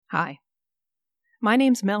Hi, my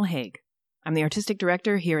name's Mel Haig. I'm the artistic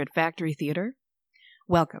director here at Factory Theatre.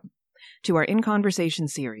 Welcome to our In Conversation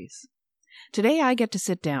series. Today I get to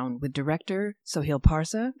sit down with director Sohail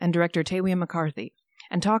Parsa and director Tawia McCarthy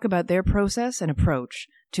and talk about their process and approach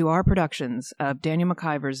to our productions of Daniel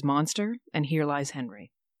MacIvor's Monster and Here Lies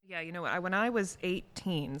Henry. Yeah, you know, when I was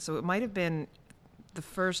 18, so it might have been the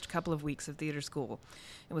first couple of weeks of theater school,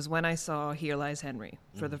 it was when I saw Here Lies Henry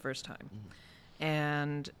for the first time.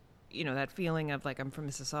 And, you know, that feeling of, like, I'm from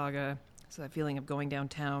Mississauga, so that feeling of going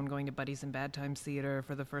downtown, going to Buddies and Bad Times Theater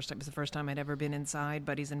for the first time. It was the first time I'd ever been inside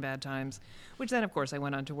Buddies and Bad Times, which then, of course, I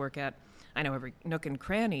went on to work at, I know every nook and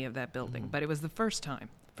cranny of that building, but it was the first time.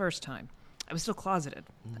 I was still closeted.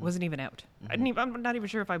 I wasn't even out. I'm not even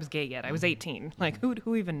sure if I was gay yet. I was 18. Like,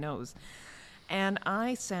 who even knows? And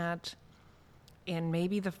I sat in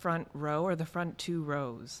maybe the front row or the front two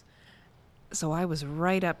rows. So I was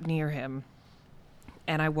right up near him.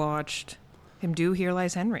 And I watched him do Here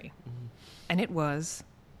Lies Henry. And it was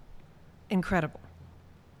incredible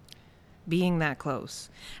being that close.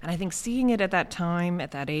 And I think seeing it at that time, at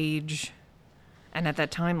that age, and at that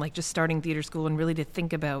time, like just starting theater school and really to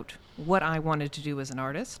think about what I wanted to do as an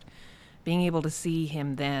artist, being able to see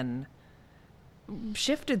him then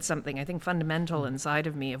shifted something, I think, fundamental inside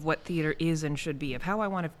of me of what theater is and should be, of how I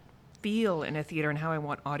want to feel in a theater and how I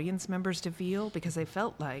want audience members to feel, because I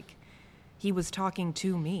felt like he was talking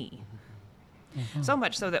to me. So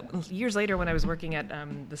much so that years later when I was working at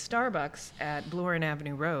the Starbucks at Bloor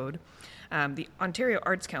Avenue Road, the Ontario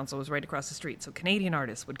Arts Council was right across the street, so Canadian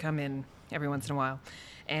artists would come in every once in a while.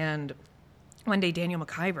 And one day Daniel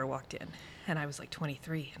MacIvor walked in, and I was like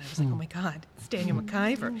 23, and I was like, oh my God, it's Daniel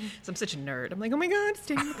MacIvor. So I'm such a nerd. I'm like, oh my God, it's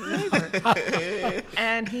Daniel MacIvor.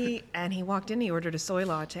 and he walked in, he ordered a soy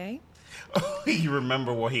latte. Oh, you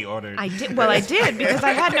remember what he ordered? I did. Well, I did, because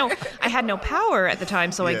I had no power at the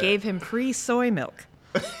time, so I gave him free soy milk.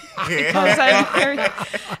 Because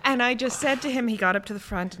and I just said to him, he got up to the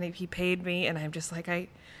front and he paid me, and I'm just like, I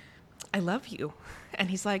love you. And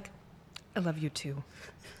he's like, I love you too.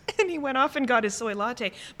 And he went off and got his soy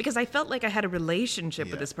latte, because I felt like I had a relationship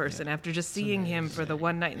with this person after just seeing him for the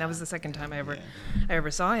one night, and that was the second time I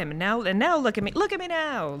ever saw him. And now look at me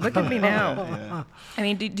now. I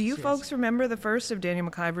mean, do you folks remember the first of Daniel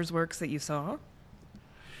MacIvor's works that you saw?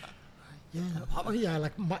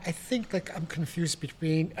 I think I'm confused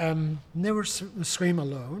between Never Scream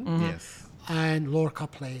Alone and Lorca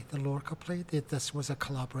Play. The Lorca Play, this was a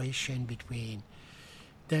collaboration between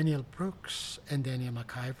Daniel Brooks and Daniel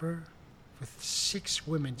MacIvor with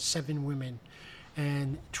 7 women,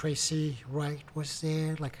 and Tracy Wright was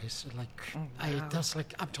there. Like I said, I'm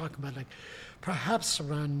talking about perhaps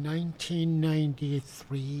around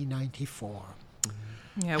 1993, 94.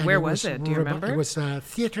 Yeah, and where was it? Do you remember? It was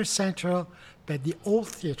Theatre Centre, but the old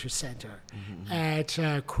Theatre Centre at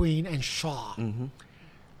Queen and Shaw.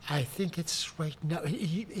 I think it's right now.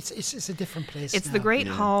 It's a different place. It's now. the Great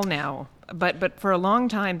Hall now, but for a long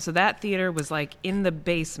time. So that theater was like in the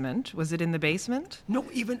basement. Was it in the basement? No,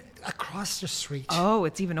 even across the street. Oh,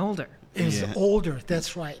 it's even older. It's older.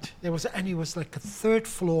 That's right. It was like a third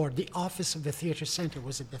floor. The office of the Theatre Centre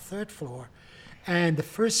was at the third floor, and the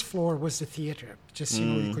first floor was the theater. Just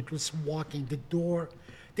you could just walk in the door.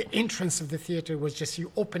 The entrance of the theater was just you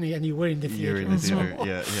open it and you were in the theater. You're in the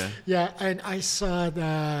theater, Yeah, and I saw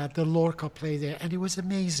the Lorca play there, and it was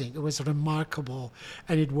amazing. It was remarkable,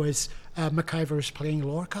 and it was MacIvor's playing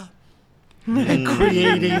Lorca and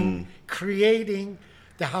creating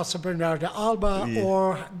the House of Bernardo Alba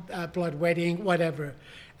or Blood Wedding, whatever.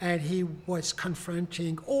 And he was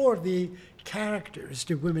confronting, or the characters,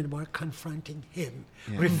 the women were confronting him,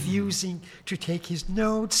 refusing to take his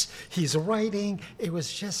notes, his writing. It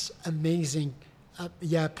was just amazing,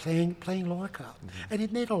 playing Lorca. And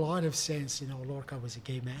it made a lot of sense. Lorca was a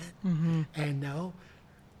gay man. And now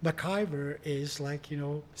MacIvor is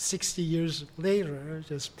 60 years later,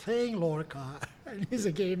 just playing Lorca, and he's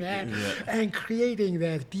a gay man, and creating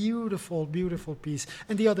that beautiful, beautiful piece.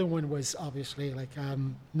 And the other one was obviously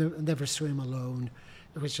Never Swim Alone.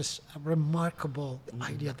 It was just a remarkable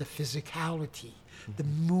idea, the physicality, the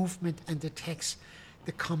movement, and the text,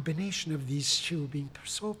 the combination of these two being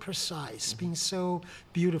so precise, being so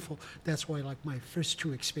beautiful. That's why my first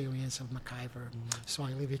 2 experience of MacIvor. So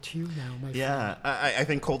I leave it to you now, my friend. I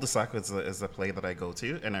think Cul-de-sac is a play that I go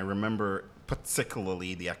to, and I remember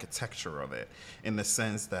particularly the architecture of it, in the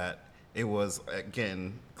sense that It was,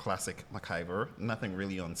 again, classic MacIver. Nothing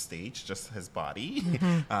really on stage, just his body.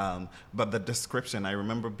 But the description, I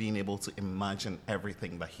remember being able to imagine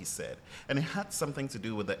everything that he said. And it had something to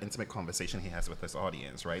do with the intimate conversation he has with his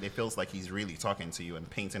audience, right? It feels like he's really talking to you and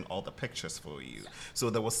painting all the pictures for you. So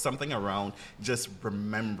there was something around just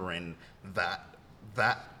remembering that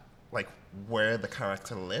like, where the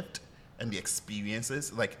character lived and the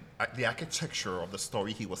experiences, like the architecture of the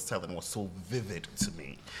story he was telling was so vivid to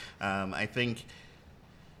me. I think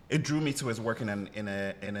it drew me to his work in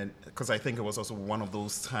a because I think it was also one of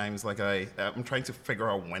those times, like I'm trying to figure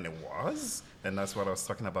out when it was, and that's what I was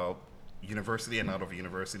talking about. University and out of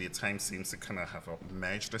university, time seems to kind of have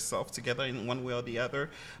merged itself together in one way or the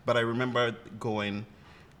other. But I remember going,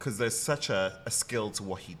 because there's such a skill to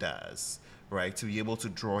what he does, right? To be able to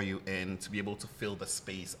draw you in, to be able to fill the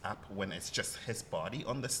space up when it's just his body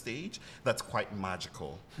on the stage, that's quite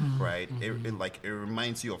magical, right? It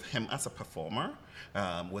reminds you of him as a performer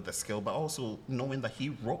with the skill, but also knowing that he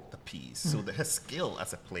wrote the piece. So his skill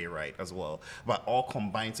as a playwright as well, but all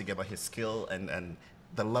combined together, his skill and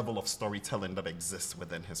the level of storytelling that exists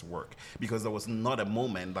within his work. Because there was not a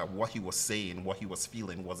moment that what he was saying, what he was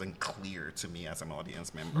feeling wasn't clear to me as an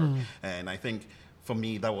audience member. And I think for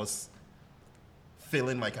me, that was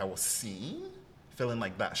feeling like I was seen, feeling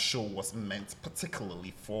like that show was meant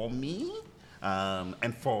particularly for me,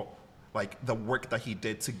 and for like the work that he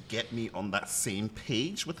did to get me on that same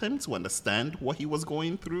page with him to understand what he was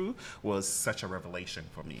going through was such a revelation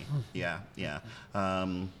for me. Yeah.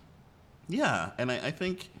 And I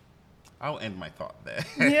think I'll end my thought there.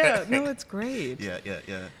 Yeah, no, it's great. Yeah.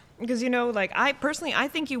 Because, like, I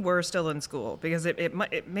think you were still in school, because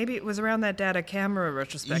maybe it was around that data camera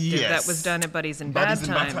retrospective that was done at Buddies in Bad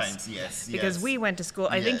Times. Yes. Because we went to school.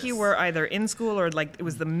 I think you were either in school or, like, it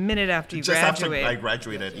was the minute after you graduated. Just after I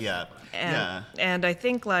graduated, yeah. And I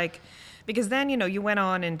think, like, because then, you went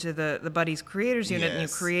on into the Buddies Creators Unit and you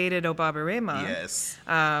created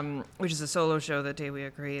Obaberema, which is a solo show that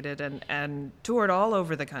Tewia created and toured all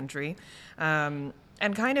over the country.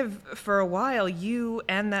 And kind of for a while, you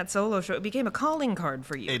and that solo show, it became a calling card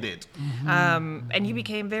for you. It did. And you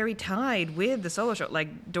became very tied with the solo show.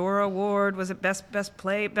 Like Dora Award, was it best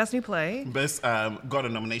new play? Got a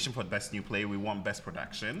nomination for best new play. We won best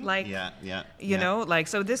production. Like, you know, like,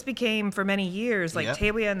 so this became for many years like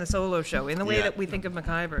Tewia and the solo show in the way that we think of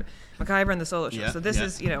MacIver and the solo show. So this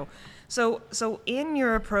is, so in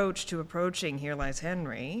your approach to approaching Here Lies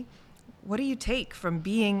Henry, what do you take from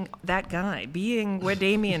being that guy, being where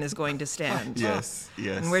Damien is going to stand? Yes.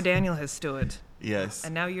 And where Daniel has stood? Yes.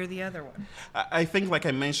 And now you're the other one. I think, like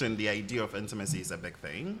I mentioned, the idea of intimacy is a big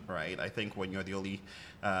thing, right? I think when you're the only,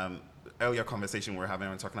 earlier conversation we were having,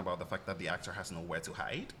 we were talking about the fact that the actor has nowhere to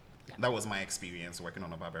hide. That was my experience working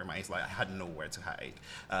on Obaberema. It's like I had nowhere to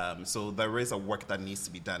hide. So there is a work that needs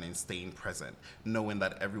to be done in staying present, knowing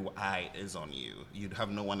that every eye is on you. You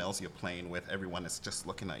have no one else you're playing with. Everyone is just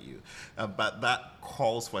looking at you. But that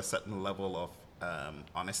calls for a certain level of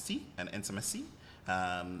honesty and intimacy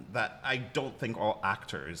that I don't think all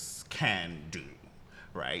actors can do.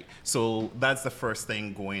 Right? So that's the first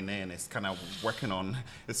thing going in, is kind of working on.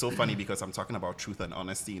 It's so funny because I'm talking about truth and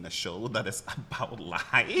honesty in a show that is about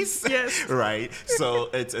lies. Yes. Right? So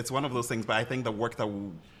it's one of those things, but I think the work that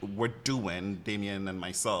we're doing, Damien and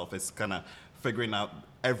myself, is kind of figuring out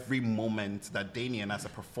every moment that Damien as a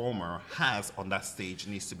performer has on that stage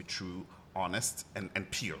needs to be true, honest,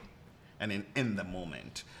 and pure, and in the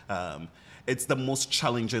moment. It's the most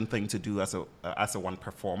challenging thing to do as a one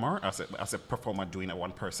performer, as a performer doing a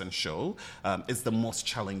one-person show. It's the most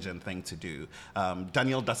challenging thing to do.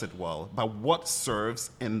 Daniel does it well, but what serves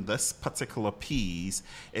in this particular piece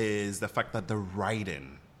is the fact that the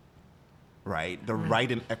writing, right? The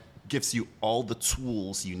writing gives you all the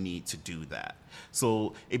tools you need to do that.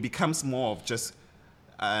 So it becomes more of just,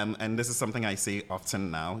 and this is something I say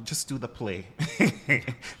often now, just do the play,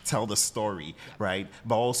 tell the story, right?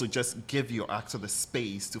 But also just give your actor the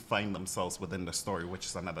space to find themselves within the story, which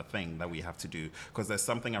is another thing that we have to do. Because there's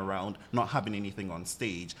something around not having anything on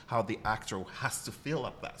stage, how the actor has to fill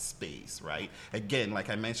up that space, right? Again,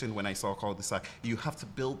 like I mentioned when I saw Call the Sack, you have to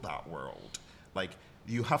build that world. Like,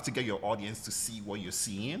 you have to get your audience to see what you're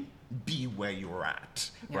seeing, be where you're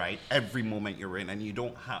at, right? Every moment you're in, and you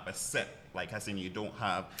don't have a set, like as in you don't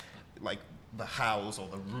have like the house or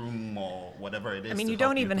the room or whatever it is. I mean, you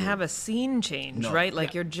don't even have a scene change, right?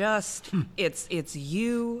 Like you're just, it's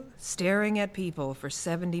you staring at people for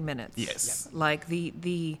 70 minutes. Yes. Like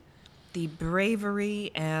the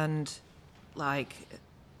bravery and like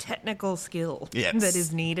technical skill that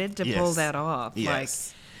is needed to pull that off.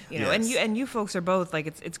 Yes. You know, and Yes. you folks are both like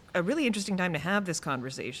it's a really interesting time to have this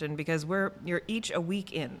conversation because you're each a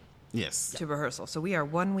week in Yes. to rehearsal. So we are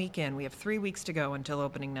 1 week in. We have 3 weeks to go until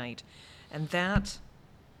opening night. And that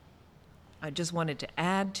I just wanted to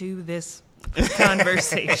add to this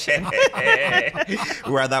conversation.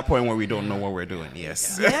 We're at that point where we don't know what we're doing.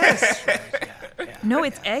 Yes. Yes. No,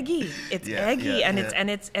 it's eggy. It's Yeah, eggy yeah, and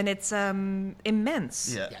yeah. it's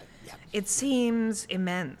immense. Yeah. Yeah, yeah. It seems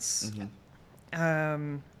immense.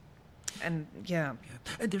 Mm-hmm. And yeah.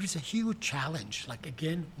 And there is a huge challenge, like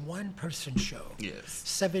again, one person show. Yes.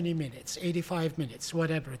 70 minutes, 85 minutes,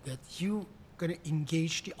 whatever, that you going to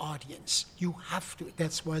engage the audience. You have to.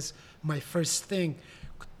 That was my first thing,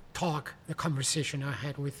 the conversation I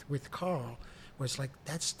had with Carl was like,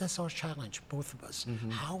 that's our challenge, both of us.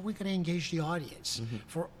 How are we going to engage the audience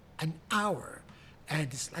for an hour?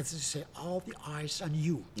 And as I say, all the eyes on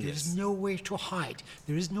you. There's Yes. no way to hide.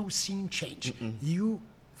 There is no scene change. You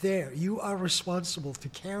are responsible to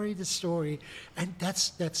carry the story, and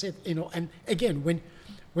that's it. You know. And again,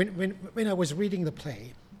 when I was reading the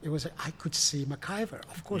play, it was I could see MacIver.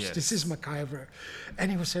 Of course, this is Yes. MacIver, and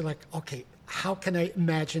he was saying like, okay, how can I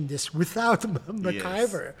imagine this without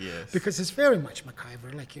MacIver? yes. Because it's very much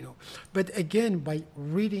MacIver, like, you know. But again, by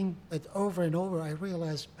reading it over and over, I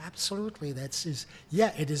realized absolutely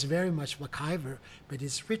it is very much MacIver, but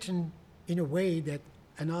it's written in a way that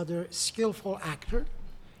another skillful actor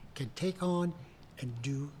can take on and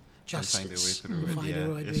do justice. find a way through it. Find Yeah,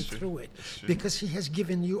 a way it's true. through it. It's true. Because he has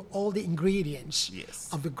given you all the ingredients Yes.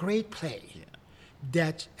 of a great play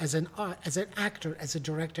that as an actor, as a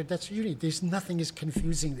director, that's unique. There's nothing is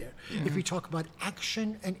confusing there. If we talk about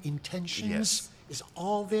action and intentions, Yes. is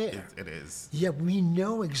all there. It is. Yeah, we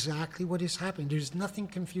know exactly what is happening. There's nothing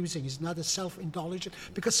confusing. It's not a self-indulgent,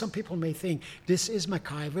 because some people may think this is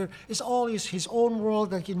MacIver. It's all his own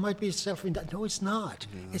world, like it might be self-indulgent. No, it's not.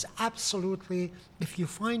 It's absolutely, if you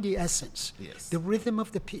find the essence, Yes. the rhythm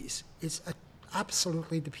of the piece is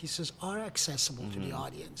absolutely, the pieces are accessible to the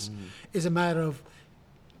audience. It's a matter of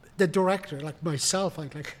the director, like myself, I'm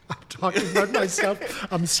talking about myself.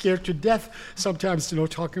 I'm scared to death sometimes,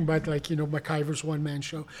 talking about MacIver's one-man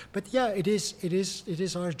show. But yeah, it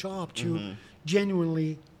is our job to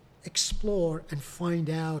genuinely explore and find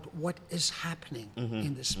out what is happening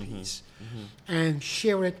in this piece, and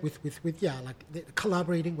share it with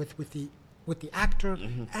collaborating with the actor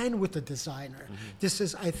and with the designer. This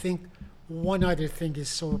is, I think, one other thing is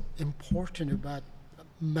so important about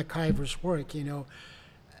MacIver's work.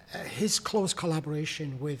 His close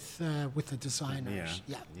collaboration with the designers.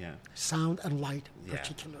 Yeah. Sound and light,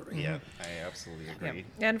 particularly. Yeah, I absolutely agree.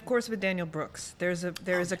 Yeah. And of course with Daniel Brooks, there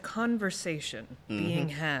is a conversation being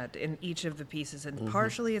had in each of the pieces, and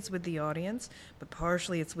partially it's with the audience, but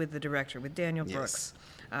partially it's with the director, with Daniel Brooks.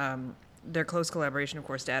 Their close collaboration, of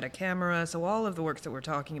course, Data Camera. So all of the works that we're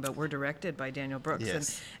talking about were directed by Daniel Brooks.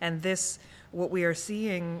 Yes. And this, what we are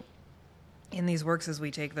seeing in these works as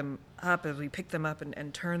we take them up, as we pick them up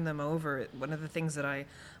and turn them over, one of the things that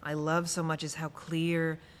I love so much is how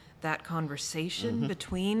clear that conversation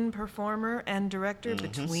between performer and director,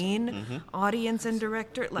 between audience and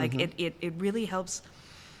director, like it really helps,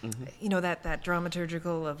 that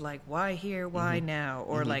dramaturgical of like, why here, why now,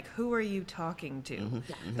 or like, who are you talking to?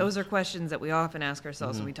 Those are questions that we often ask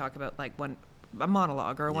ourselves when we talk about like a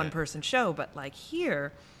monologue or a one-person show, but like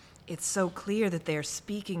here, it's so clear that they're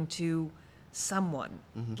speaking to someone,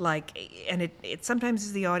 and it sometimes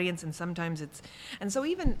is the audience, and sometimes it's, and so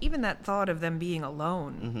even that thought of them being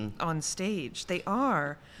alone on stage, they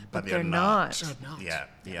are, but they're not. They're not.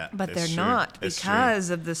 Yeah. But it's they're true. not, It's because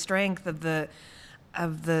of the strength of the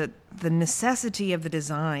necessity of the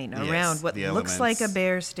design Yes, around what the looks like a elements.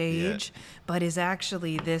 bare stage, but is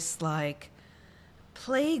actually this like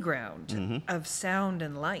playground of sound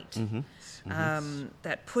and light.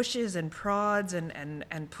 That pushes and prods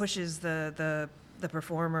and pushes the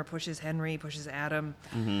performer, pushes Henry, pushes Adam,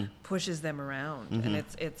 pushes them around, and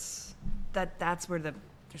it's that's where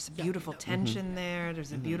there's a beautiful tension there.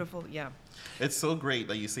 There's a beautiful It's so great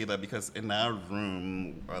that you say that, because in our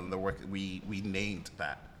room, the work we named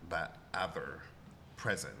that other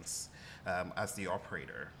presence as the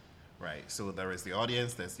operator, right? So there is the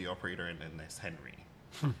audience, there's the operator, and then there's Henry.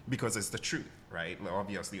 Because it's the truth, right? Like,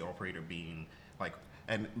 obviously, the operator being like,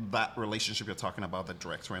 and that relationship you're talking about, the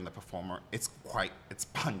director and the performer, it's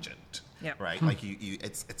pungent, right? Like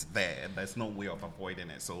it's there. There's no way of avoiding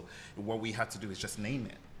it. So what we had to do is just name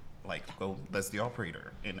it. Like, well, there's the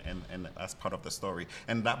operator, and as part of the story,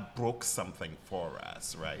 and that broke something for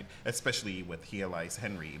us, right? Especially with Here Lies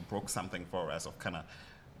Henry, it broke something for us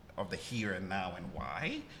of the here and now and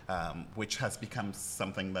why, which has become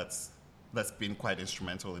something that's that's been quite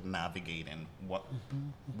instrumental in navigating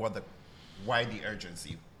why the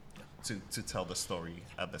urgency to tell the story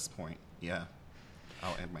at this point. Yeah,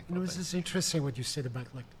 I'll end my thought. It was just interesting what you said about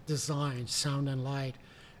like design, sound, and light.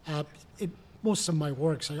 Most of my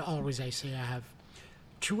works, I say I have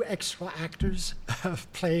 2 extra actors,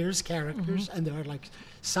 players, characters, and there are like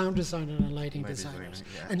sound designer and lighting designers,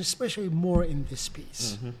 and especially more in this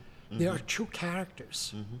piece. There are 2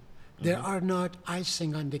 characters. They are not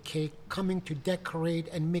icing on the cake, coming to decorate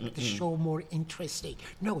and make the show more interesting.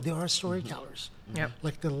 No, they are storytellers.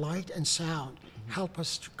 Like the light and sound help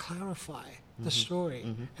us to clarify the story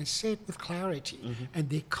and say it with clarity. And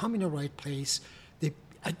they come in the right place. They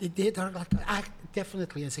are like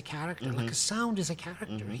definitely as a character, like a sound is a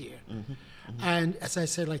character here. And as I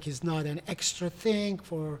said, like it's not an extra thing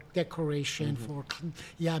for decoration, for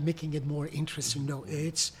making it more interesting. No,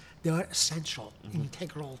 they are essential,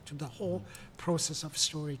 integral to the whole process of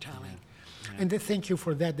storytelling. And thank you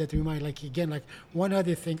for that. That remind, like again, like one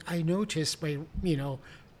other thing I noticed by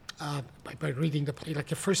by reading the play, like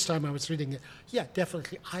the first time I was reading it,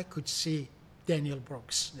 definitely I could see Daniel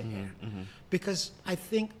Brooks there, because I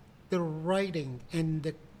think the writing and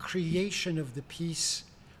the creation of the piece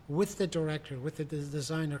with the director, with the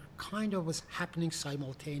designer, kind of was happening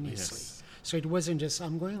simultaneously. So it wasn't just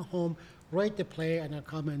I'm going home, write the play, and I'll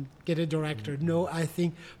come and get a director. No, I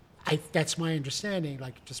think that's my understanding.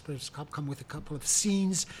 Like just come with a couple of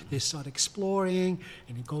scenes, they start exploring,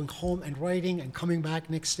 and going home and writing and coming back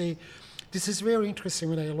next day. This is very interesting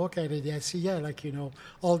when I look at it. I see,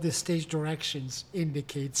 all the stage directions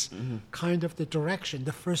indicates kind of the direction,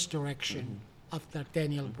 the first direction of that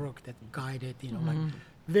Daniel Brooks that guided, like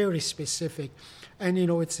very specific. And,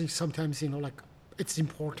 it's sometimes, like it's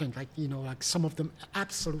important, like some of them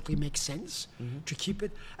absolutely make sense to keep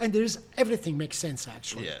it. And everything makes sense,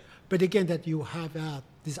 actually. Yeah. But again, that you have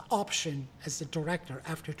this option as the director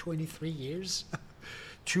after 23 years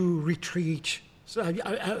to retreat. So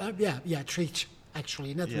treat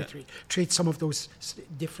actually, not retreat. Treat some of those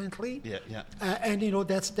differently. And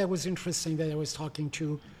that was interesting that I was talking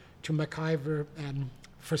to McIver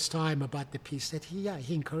first time about the piece. That he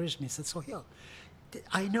encouraged me. He said, "So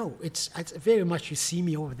I know it's very much you see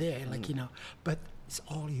me over there, but it's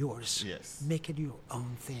all yours. Yes. Make it your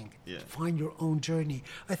own thing. Yeah. Find your own journey."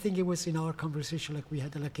 I think it was in our conversation, like we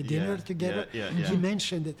had like a dinner together. He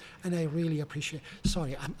mentioned it, and I really appreciate.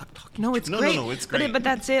 Sorry, I'm talking. No, it's great. No, it's great. But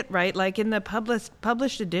that's it, right? Like in the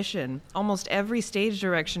published edition, almost every stage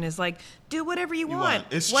direction is like, do whatever you want.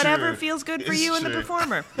 It's whatever true. feels good for It's you and the true.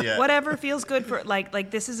 performer. Whatever feels good for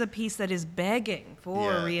like this is a piece that is begging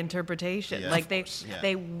for reinterpretation. Yeah, like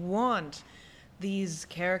they want these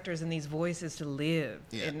characters and these voices to live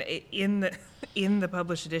in the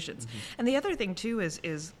published editions. And the other thing too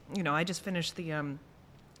is I just finished the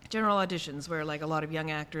general auditions where like a lot of young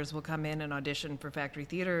actors will come in and audition for Factory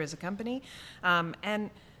Theater as a company, and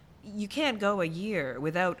you can't go a year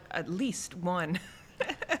without at least one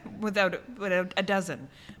without a dozen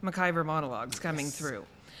McIver monologues coming through.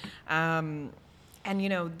 And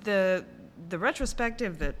the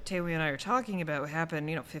retrospective that Taylor and I are talking about happened,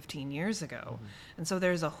 15 years ago. And so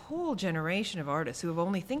there's a whole generation of artists who have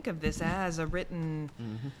only think of this as a written,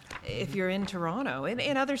 if you're in Toronto.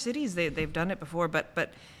 In other cities, they've done it before,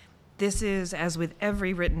 but this is, as with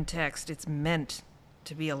every written text, it's meant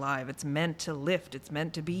to be alive. It's meant to lift. It's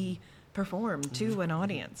meant to be performed to an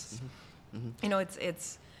audience.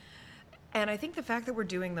 It's, and I think the fact that we're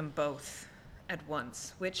doing them both at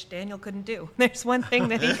once, which Daniel couldn't do. There's one thing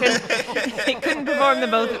that he couldn't perform them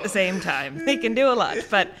both at the same time. He can do a lot,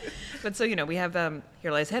 but so we have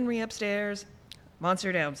Here Lies Henry upstairs,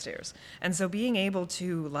 Monster downstairs, and so being able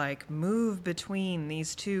to like move between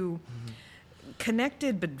these two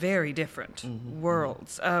connected but very different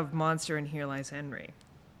worlds of Monster and Here Lies Henry.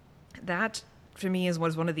 That for me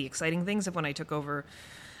was one of the exciting things of when I took over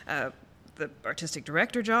the artistic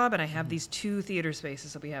director job, and I have these 2 theater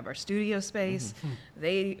spaces. So we have our studio space,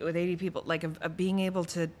 with 80 people, like of being able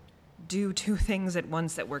to do 2 things at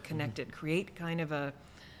once that were connected, create kind of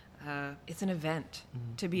it's an event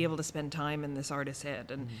to be able to spend time in this artist's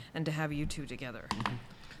head and to have you 2 together.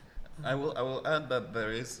 I will add that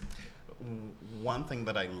there is one thing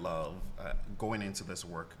that I love going into this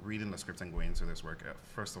work, reading the script and going into this work.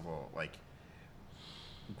 First of all, like,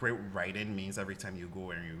 great writing means every time you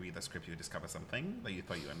go and you read the script, you discover something that you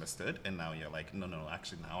thought you understood, and now you're like, no,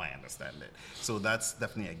 actually now I understand it. So that's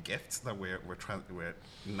definitely a gift that we're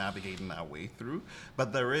navigating our way through.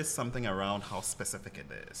 But there is something around how specific it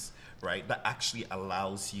is, right? That actually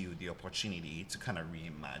allows you the opportunity to kind of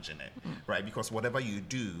reimagine it, right? Because whatever you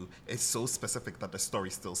do is so specific that the story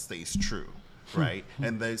still stays true. right?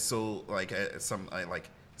 And there's so like some like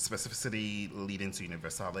specificity leading to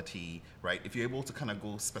universality, right? If you're able to kind of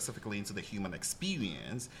go specifically into the human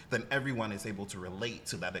experience, then everyone is able to relate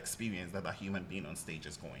to that experience that a human being on stage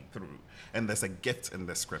is going through. And there's a gift in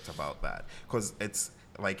the script about that, because it's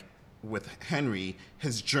like with Henry,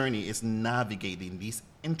 his journey is navigating these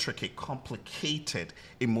intricate, complicated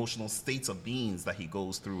emotional states of beings that he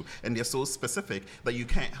goes through, and they're so specific that you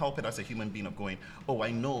can't help it as a human being of going, oh,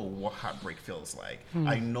 I know what heartbreak feels like.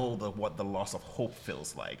 I know what the loss of hope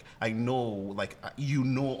feels like. I know, like, you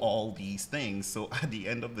know all these things. So at the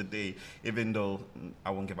end of the day, even though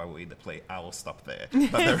I won't give away the play, I will stop there.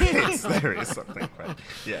 But there is something, right?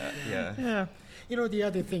 Yeah. You know, the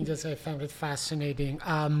other thing that I found it fascinating,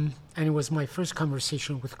 and it was my first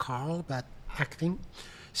conversation with Carl about acting.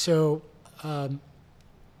 So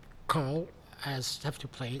Carl have to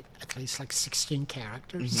play at least like 16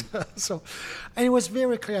 characters. So, and it was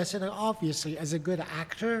very clear. I said, obviously, as a good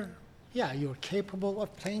actor, yeah, you're capable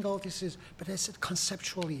of playing all this, but I said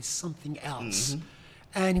conceptually it's something else.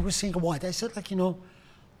 And he was saying, what? I said, like, you know,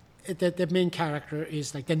 the main character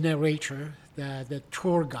is like the narrator, the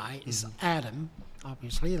tour guy is Adam,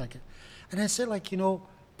 obviously. Like, and I said, like, you know,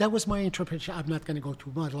 that was my interpretation. I'm not going to go to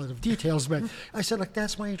a lot of details, but I said, like,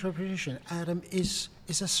 that's my interpretation. Adam is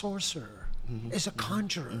a sorcerer, is a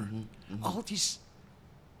conjurer. All these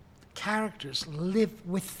characters live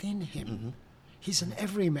within him. He's an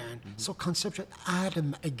everyman. So conceptual,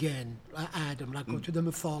 Adam again, Adam, like go to the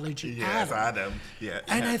mythology. Yes, Adam. Yeah.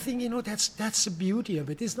 And I think, you know, that's the beauty of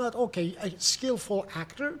it. It's not, okay, a skillful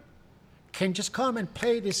actor can just come and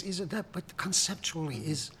play this, is that, but conceptually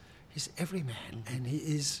he's everyman, and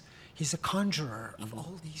he's a conjurer of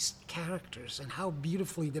all these characters, and how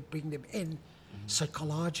beautifully they bring them in.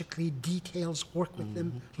 Psychologically, details, work with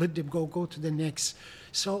them, let them go to the next.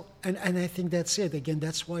 So, and I think that's it. Again,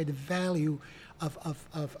 that's why the value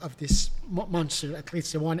of this monster, at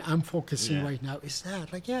least the one I'm focusing right now, is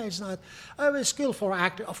that, like, yeah, it's not a skillful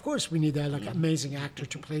actor. Of course, we need a like amazing actor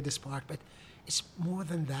to play this part, but it's more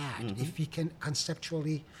than that. If we can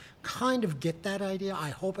conceptually kind of get that idea, I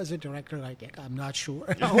hope as a director I get. I'm not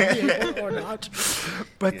sure I'll be able or not,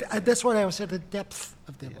 but that's what I was saying. The depth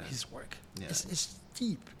of his work is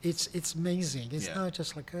deep. It's amazing. It's not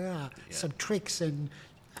just like some tricks and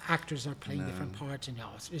actors are playing different parts. And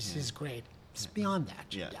this is great. It's beyond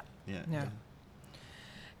that.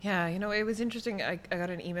 Yeah, you know, it was interesting. I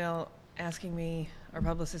got an email asking me, our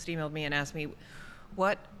publicist emailed me and asked me,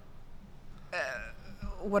 what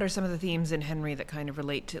are some of the themes in Henry that kind of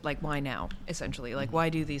relate to, like, why now, essentially? Like, why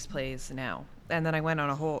do these plays now? And then I went on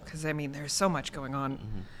a whole, because, I mean, there's so much going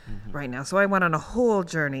on right now. So I went on a whole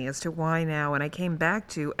journey as to why now, and I came back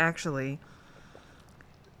to, actually,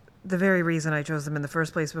 the very reason I chose them in the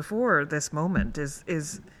first place before this moment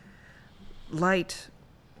is light,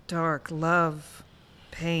 dark, love,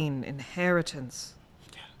 pain, inheritance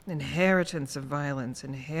of violence,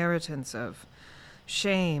 inheritance of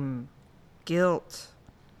shame, guilt,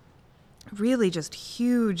 really just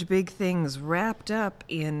huge, big things wrapped up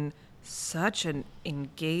in such an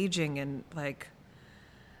engaging and, like,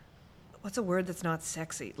 what's a word that's not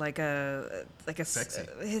sexy? Like a Sexy.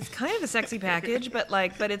 It's kind of a sexy package,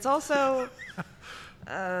 but it's also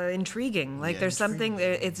intriguing. Like there's something.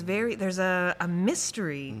 There's a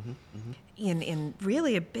mystery in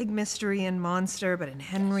really a big mystery in Monster, but in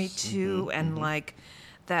Henry too, and like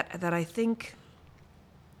that I think.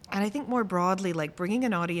 And I think more broadly, like bringing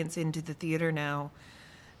an audience into the theater now,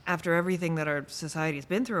 after everything that our society has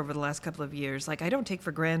been through over the last couple of years, like I don't take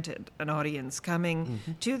for granted an audience coming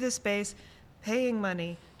to this space, paying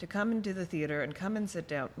money to come into the theater and come and sit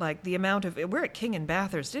down. Like the amount of, we're at King and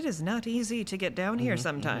Bathurst. It is not easy to get down here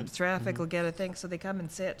sometimes. Traffic will get a thing, so they come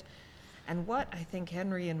and sit. And what I think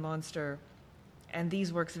Henry and Monster and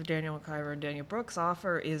these works of Daniel McIver and Daniel Brooks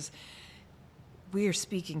offer is we are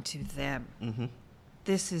speaking to them.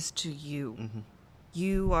 This is to you.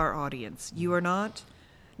 You are audience. You are not.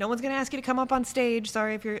 No one's going to ask you to come up on stage.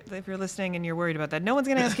 Sorry if you're listening and you're worried about that. No one's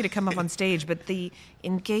going to ask you to come up on stage, but the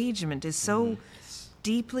engagement is so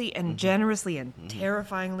deeply and generously and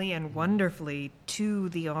terrifyingly and wonderfully to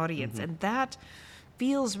the audience, and that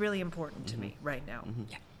feels really important to me right now.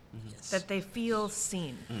 That they feel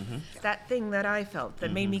seen. That thing that I felt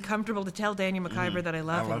that made me comfortable to tell Daniel McIver that I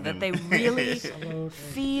love him. That they really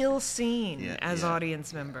feel seen as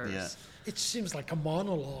audience members. It seems like a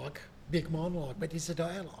monologue, big monologue, but it's a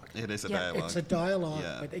dialogue. It is a dialogue. It's a dialogue,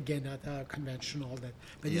 but again, not conventional.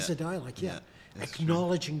 But it's a dialogue.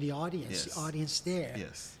 acknowledging the audience, Yes. the audience there.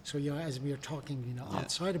 Yes. So, as we are talking,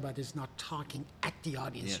 outside about this, not talking at the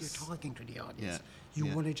audience, Yes. you're talking to the audience. Yeah. You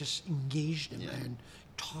Yeah. want to just engage them Yeah. and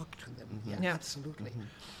talk to them. Yeah, Yeah. absolutely.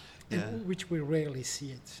 Yeah. And which we rarely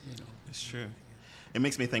see it, It's true. It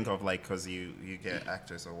makes me think of like, because you get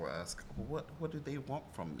actors who will ask, what do they want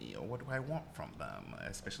from me, or what do I want from them?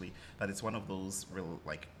 Especially that it's one of those real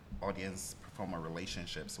like audience performer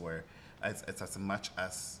relationships where it's as much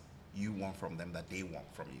as you want from them that they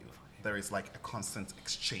want from you. There is like a constant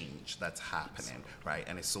exchange that's happening, right?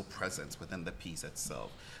 And it's so present within the piece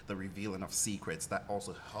itself. The revealing of secrets that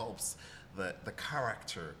also helps the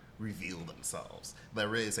character reveal themselves.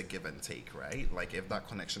 There is a give and take, right? Like if that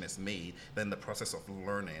connection is made, then the process of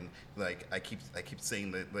learning, like I keep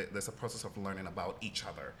saying that there's a process of learning about each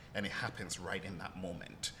other, and it happens right in that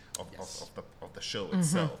moment of the show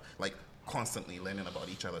itself. Like constantly learning about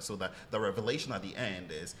each other, so that the revelation at the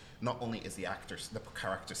end is not only is the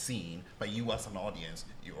character seen, but you as an audience,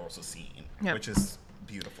 you're also seen, Yep. which is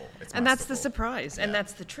beautiful. It's And that's the masterful. surprise, and Yeah.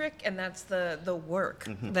 that's the trick, and that's the work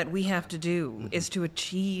that we have to do is to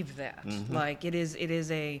achieve that. Like it is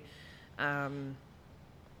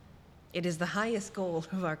the highest goal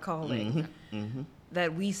of our calling.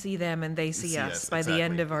 That we see them and they see us by the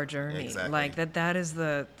end exactly. of our journey. Exactly. Like that is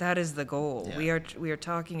the goal. Yeah. We are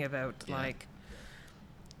talking about Yeah. like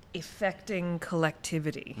effecting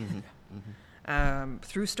collectivity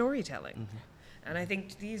through storytelling. And I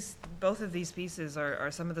think both of these pieces are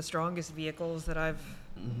some of the strongest vehicles that I've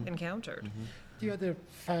encountered. The other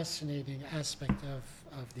fascinating aspect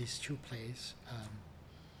of these two plays,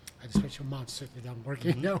 I just mentioned Monster that I'm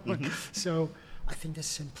working now. So I think the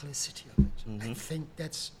simplicity of it. I think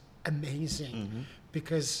that's amazing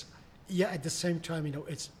because, at the same time,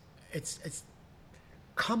 it's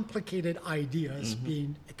complicated ideas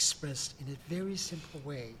being expressed in a very simple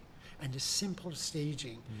way, and the simple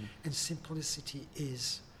staging and simplicity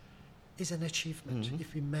is an achievement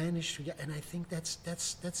if we manage to get. And I think that's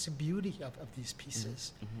the beauty of these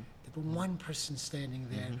pieces. That one person standing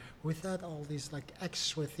there without all these like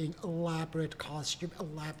extra thing, elaborate costume,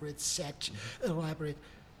 elaborate set, elaborate,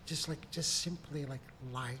 just simply like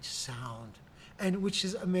light, sound, and which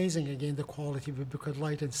is amazing. Again, the quality of it, because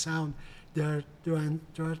light and sound, they're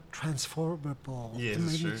transformable. Yes, They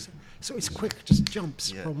it's make true. so it's quick, just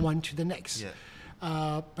jumps Yeah. from one to the next.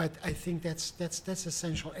 Yeah. But I think that's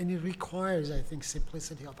essential, and it requires, I think,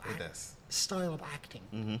 simplicity of It does. style of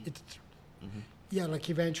acting. Like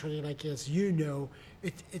eventually, like as you know,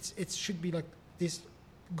 it should be like this,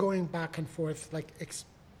 going back and forth, like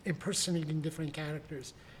impersonating different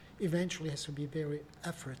characters. Eventually, has to be very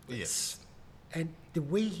effortless. Yes. And the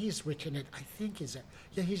way he's written it, I think, is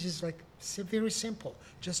he's just like very simple.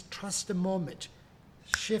 Just trust the moment.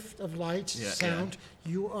 Shift of light, Yeah, sound.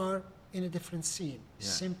 You are in a different scene. Yeah.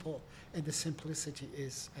 Simple, and the simplicity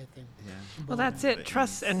is, I think. Yeah. Well, that's it.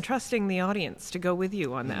 Trusting the audience to go with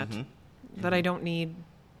you on that. That I don't need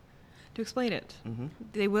to explain it.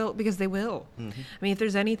 They will, because they will. I mean, if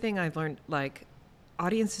there's anything I've learned, like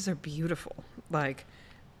audiences are beautiful. Like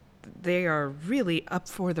they are really up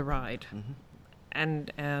for the ride,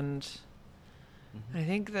 and I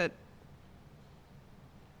think that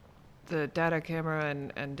the Dada Camera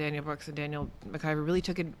and Daniel Brooks and Daniel McIver really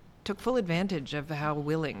took full advantage of how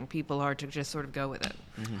willing people are to just sort of go with it.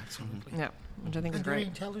 Absolutely. Yeah, which I think is And very great.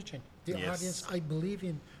 intelligent. The Yes. audience, I believe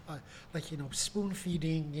in, spoon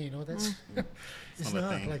feeding. That's it's not a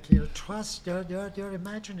not thing. like trust. They're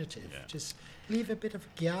imaginative. Yeah. Just leave a bit of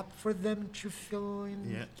gap for them to fill in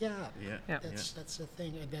Yeah. the gap. Yeah. Yeah. That's the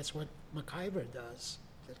thing, and that's what McIver does.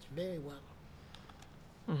 That's very well.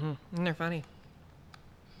 And they're funny.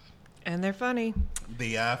 And they're funny.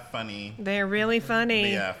 They are funny. They're really funny.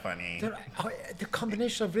 They are funny. They're, the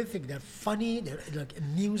combination of everything. They're funny. They're like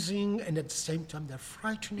amusing, and at the same time, they're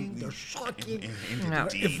frightening. They're shocking. Yeah.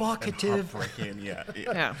 They're evocative. Yeah.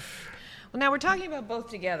 Yeah. Well, now we're talking about both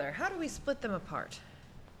together. How do we split them apart?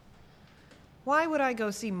 Why would I go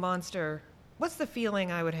see Monster? What's the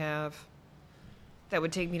feeling I would have that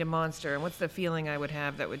would take me to Monster, and what's the feeling I would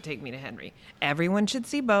have that would take me to Henry? Everyone should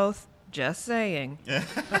see both. Just saying.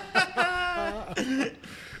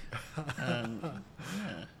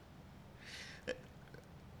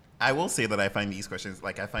 I will say that I find these questions,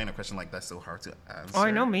 like I find a question like that so hard to answer. Oh,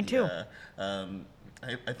 I know, me too. Yeah.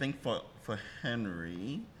 I think for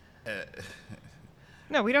Henry,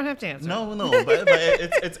 No, we don't have to answer. no, but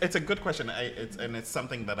it's a good question. It's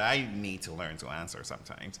something that I need to learn to answer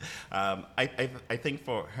sometimes. I think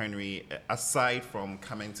for Henry, aside from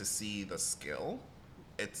coming to see the skill,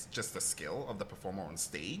 it's just the skill of the performer on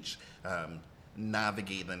stage,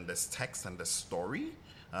 navigating this text and this story.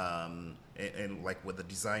 and like with the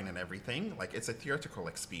design and everything, like it's a theatrical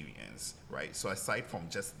experience, right? So aside from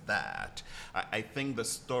just that, I think the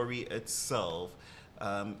story itself,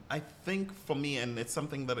 I think for me, and it's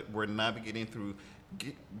something that we're navigating through,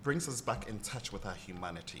 brings us back in touch with our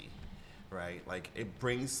humanity, right? Like it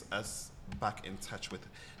brings us back in touch with,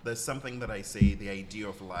 there's something that I say, the idea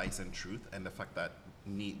of lies and truth, and the fact that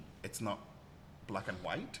it's not black and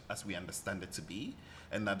white as we understand it to be,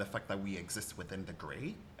 and that the fact that we exist within the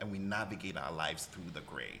gray and we navigate our lives through the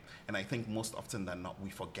gray. And I think most often than not we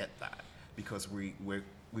forget that, because we've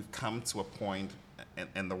come to a point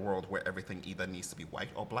in the world where everything either needs to be white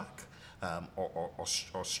or black,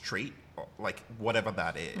 or straight, or like whatever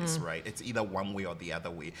that is, right? It's either one way or the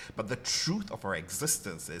other way. But the truth of our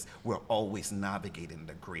existence is we're always navigating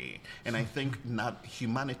the gray. And I think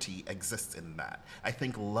humanity exists in that. I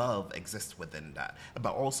think love exists within that.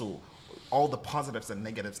 But also all the positives and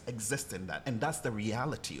negatives exist in that. And that's the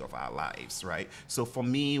reality of our lives, right? So for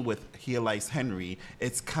me, with Here Lies Henry,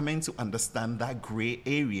 it's coming to understand that gray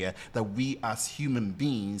area that we as human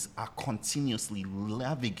beings are continuously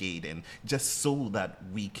navigating, just so that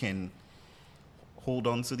we can hold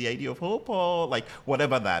on to the idea of hope, or like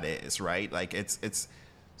whatever that is, right? Like it's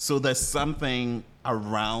so there's something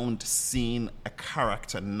around seeing a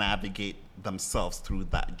character navigate themselves through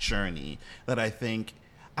that journey that I think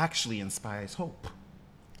actually inspires hope.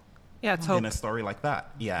 Yeah, it's hope. In a story like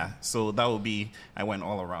that. Yeah. So that would be, I went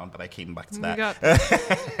all around, but I came back to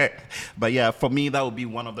that. But yeah, for me, that would be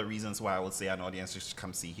one of the reasons why I would say an audience should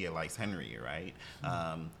come see Here Lies Henry, right?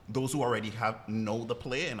 Those who already know the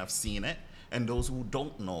play and have seen it, and those who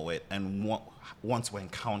don't know it and want to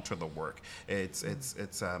encounter the work. It's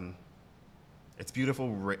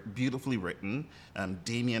beautifully written.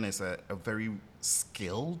 Damien is a very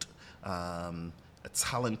skilled, a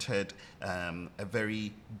talented, a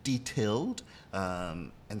very detailed,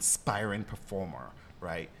 inspiring performer,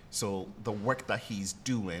 right? So the work that he's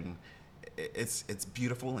doing, it's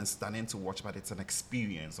beautiful and stunning to watch, but it's an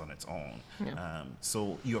experience on its own. Yeah.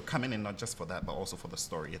 So you're coming in not just for that, but also for the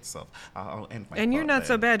story itself. I'll end my And you're not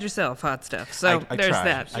so bad yourself, Hot Stuff. So I there's try.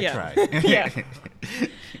 that. I try. Yeah.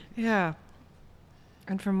 Yeah.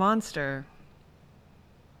 And for Monster.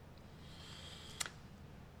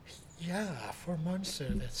 Yeah, for Monster,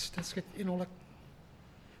 that's good. You know, like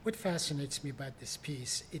what fascinates me about this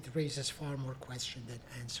piece, it raises far more question than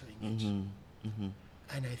answering it.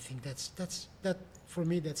 And I think that's for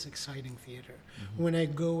me, that's exciting theater. When I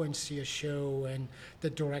go and see a show and the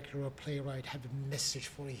director or playwright have a message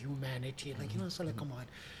for humanity, like, you know, so like, come on,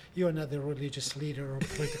 you're not the religious leader or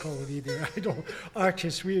political leader.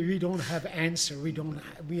 Artists, we don't have answer.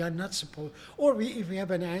 We are not supposed, or if we have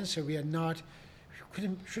an answer, we are not,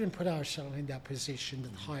 shouldn't put ourselves in that position,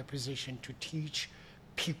 that high position, to teach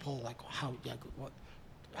people like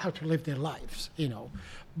how to live their lives, you know.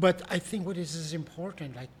 But I think what is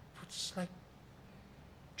important, like what's like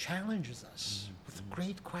challenges us with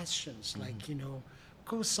great questions, like, you know,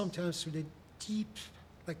 goes sometimes to the deep,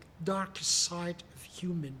 like darkest side of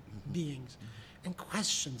human beings, and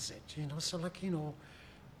questions it, you know. So like, you know,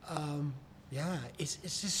 is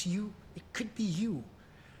this you? It could be you,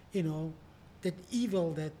 you know. That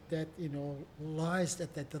evil that you know lies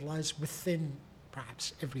that lies within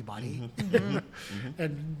perhaps everybody,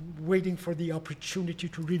 and waiting for the opportunity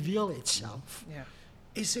to reveal itself. Yeah.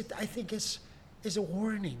 Is it? I think is a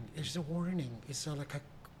warning. Is a warning. It's like a,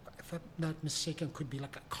 if I'm not mistaken, could be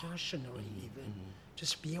like a cautionary even.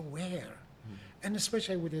 Just be aware, and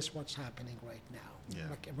especially with this what's happening right now,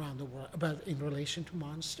 like around the world, about in relation to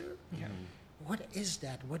Monster. Yeah. What is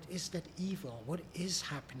that? What is that evil? What is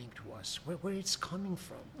happening to us? Where it's coming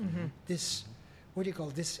from? This, what do you call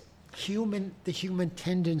this? The human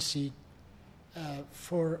tendency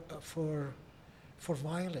for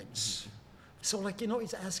violence. So, like, you know,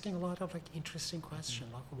 it's asking a lot of like interesting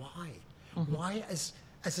questions, like why? Why, as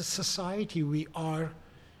a society, we are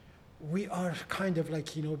kind of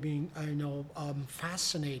like, you know, being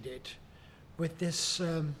fascinated with this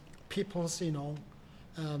people's, you know.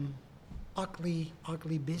 Ugly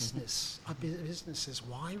businesses.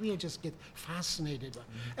 Why we just get fascinated by,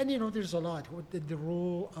 and you know, there's a lot. The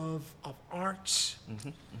role of arts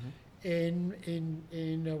in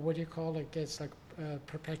what do you call it? It's like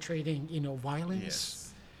perpetuating, you know, violence.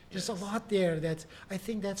 Yes. There's a lot there that I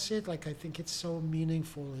think that's it. Like, I think it's so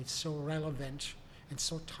meaningful, it's so relevant, and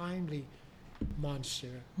so timely.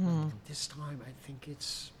 Monster. Like, this time, I think it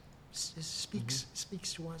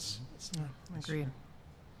speaks to us. Agreed.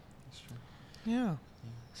 Yeah.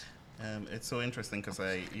 It's so interesting because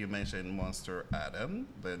you mentioned Monster Adam,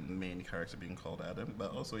 the main character being called Adam,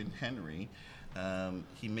 but also in Henry,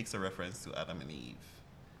 he makes a reference to Adam and Eve,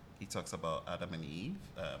 he talks about Adam and Eve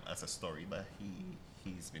as a story that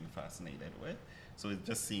he's been fascinated with. So it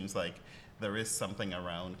just seems like there is something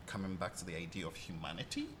around coming back to the idea of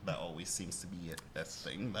humanity that always seems to be a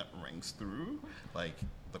thing that rings through, like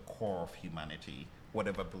the core of humanity,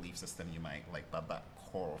 whatever belief system you might like, but that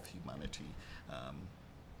core of humanity.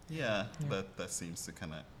 That seems to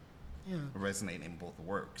kind of resonate in both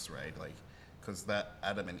works, right? Like, because that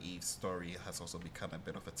Adam and Eve story has also become a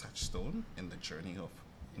bit of a touchstone in the journey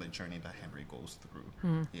that Henry goes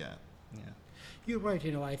through. Yeah. You're right.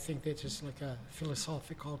 I think that there's like a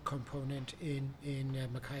philosophical component in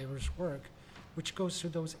McIver's work, which goes to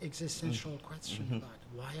those existential questions about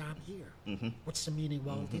why I'm here, what's the meaning of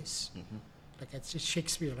all this. Like it's just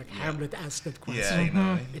Shakespeare, like Hamlet asked that question.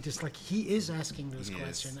 Yeah, It is like he is asking those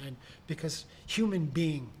questions, and because human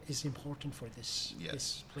being is important for this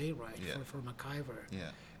playwright, for McIver.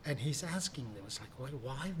 Yeah. And he's asking them, it's like,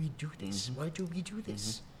 why we do this? Why do we do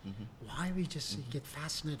this? Why we just get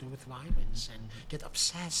fascinated with violence and get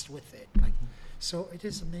obsessed with it? Like, so it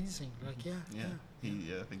is amazing. Like, I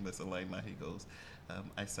think there's a line that he goes,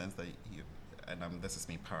 I sense that you, and this is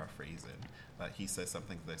me paraphrasing, but he says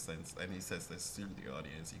something to this sense, and he says this to the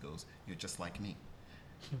audience. He goes, "You're just like me."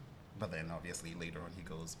 But then obviously later on he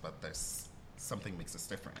goes, "But there's something makes us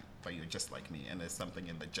different, but you're just like me." And there's something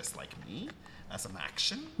in the "just like me" as an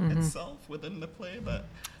action itself within the play that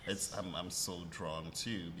I'm so drawn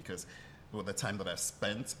to, because with the time that I've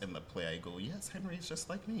spent in the play, I go, yes, Henry is just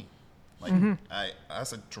like me. Like I,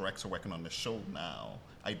 as a director working on the show now,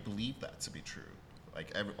 I believe that to be true.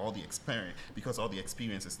 Like all the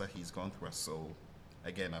experiences that he's gone through are so,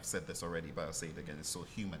 again, I've said this already, but I'll say it again, it's so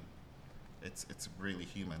human. It's really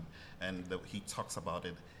human. And he talks about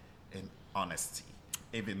it in honesty,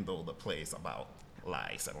 even though the play is about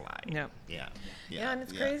lies and lying. Yeah, and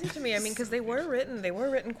it's crazy to me. I mean, because they were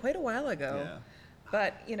written quite a while ago. Yeah.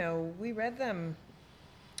 But we read them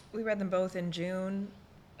both in June,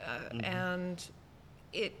 and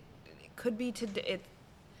it could be today.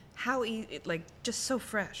 Just so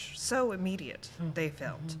fresh, so immediate. They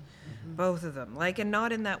felt both of them, and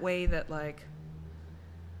not in that way that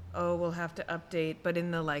we'll have to update, but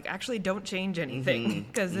in the actually don't change anything,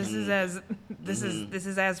 because this is as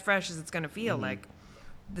fresh as it's going to feel. Like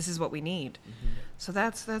this is what we need. So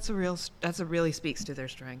that's really speaks to their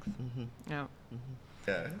strength. Yeah.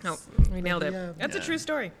 Yes. No, we nailed it. That's a true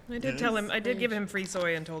story. I did tell him. I did give him free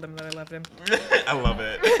soy and told him that I loved him. I love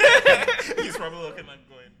it. He's probably looking like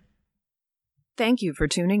going. Thank you for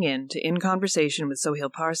tuning in to In Conversation with Sohail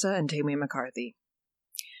Parsa and Tamia McCarthy.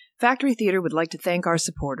 Factory Theatre would like to thank our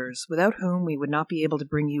supporters, without whom we would not be able to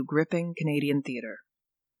bring you gripping Canadian theatre.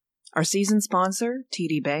 Our season sponsor,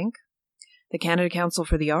 TD Bank, the Canada Council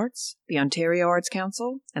for the Arts, the Ontario Arts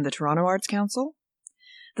Council, and the Toronto Arts Council,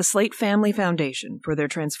 the Slate Family Foundation for their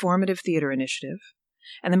transformative theatre initiative,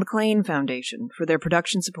 and the Maclean Foundation for their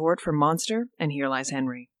production support for Monster and Here Lies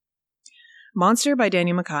Henry. Monster by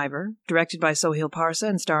Daniel McIver, directed by Sohail Parsa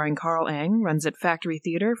and starring Carl Ang, runs at Factory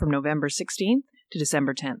Theatre from November 16th to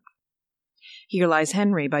December 10th. Here Lies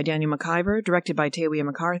Henry by Daniel McIver, directed by Tawia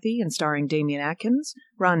McCarthy and starring Damien Atkins,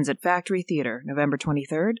 runs at Factory Theatre November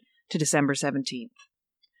 23rd to December 17th.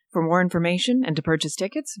 For more information and to purchase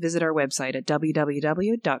tickets, visit our website at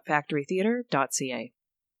www.factorytheatre.ca.